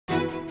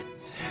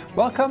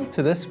Welcome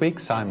to this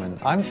week's SciMon.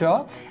 I'm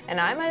Jacques. And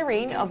I'm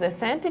Irene of the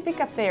Scientific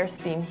Affairs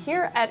team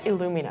here at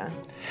Illumina.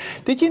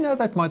 Did you know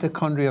that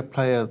mitochondria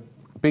play a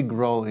big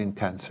role in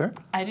cancer?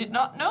 I did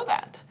not know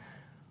that.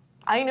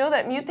 I know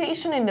that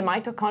mutation in the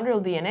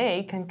mitochondrial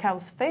DNA can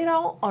cause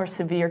fatal or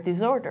severe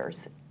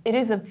disorders. It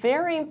is a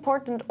very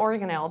important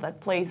organelle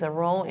that plays a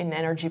role in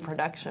energy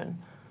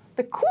production.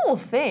 The cool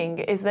thing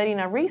is that in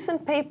a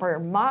recent paper,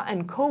 Ma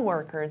and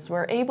co-workers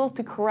were able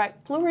to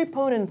correct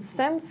pluripotent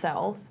stem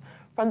cells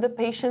from the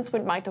patients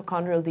with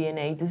mitochondrial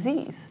DNA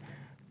disease.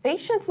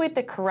 Patients with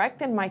the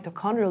corrected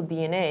mitochondrial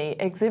DNA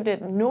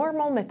exhibited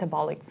normal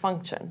metabolic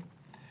function.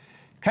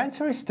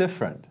 Cancer is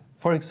different.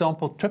 For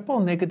example,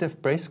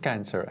 triple-negative breast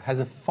cancer has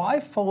a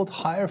 5-fold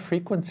higher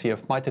frequency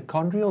of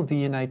mitochondrial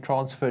DNA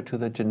transfer to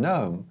the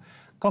genome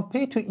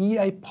compared to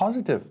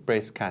EA-positive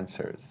breast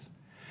cancers.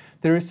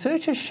 The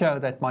researchers show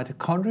that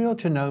mitochondrial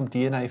genome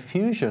DNA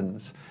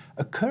fusions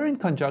occur in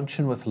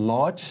conjunction with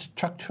large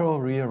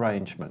structural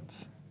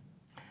rearrangements.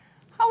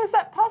 How is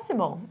that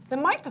possible? The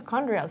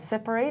mitochondria are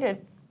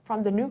separated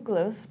from the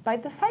nucleus by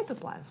the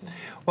cytoplasm.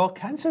 Well,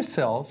 cancer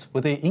cells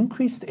with their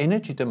increased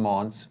energy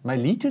demands may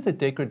lead to the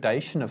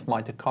degradation of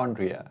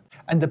mitochondria,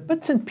 and the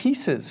bits and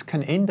pieces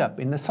can end up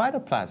in the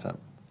cytoplasm.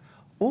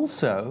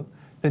 Also,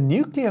 the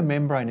nuclear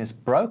membrane is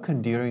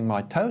broken during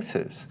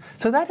mitosis,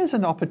 so that is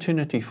an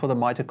opportunity for the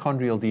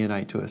mitochondrial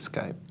DNA to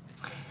escape.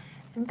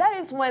 And that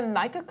is when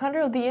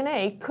mitochondrial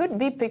DNA could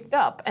be picked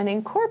up and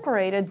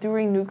incorporated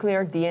during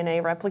nuclear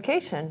DNA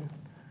replication.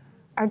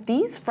 Are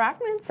these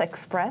fragments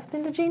expressed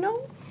in the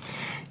genome?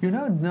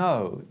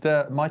 No.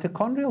 The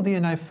mitochondrial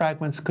DNA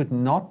fragments could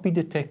not be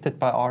detected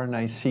by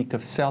RNA-seq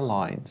of cell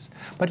lines,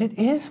 but it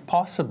is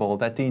possible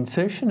that the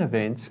insertion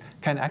events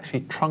can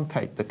actually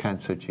truncate the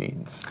cancer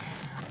genes.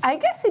 I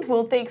guess it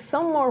will take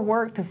some more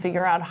work to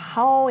figure out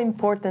how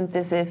important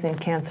this is in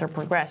cancer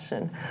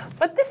progression.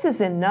 But this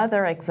is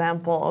another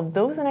example of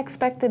those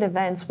unexpected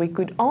events we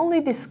could only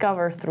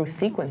discover through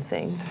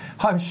sequencing.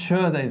 I'm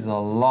sure there's a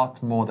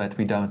lot more that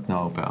we don't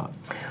know about.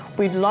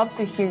 We'd love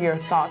to hear your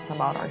thoughts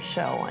about our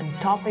show and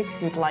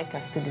topics you'd like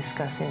us to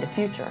discuss in the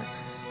future.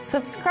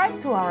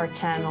 Subscribe to our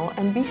channel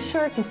and be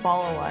sure to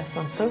follow us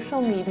on social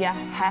media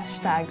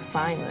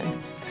 #SciMon.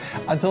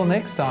 Until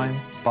next time,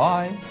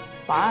 bye.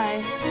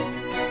 Bye.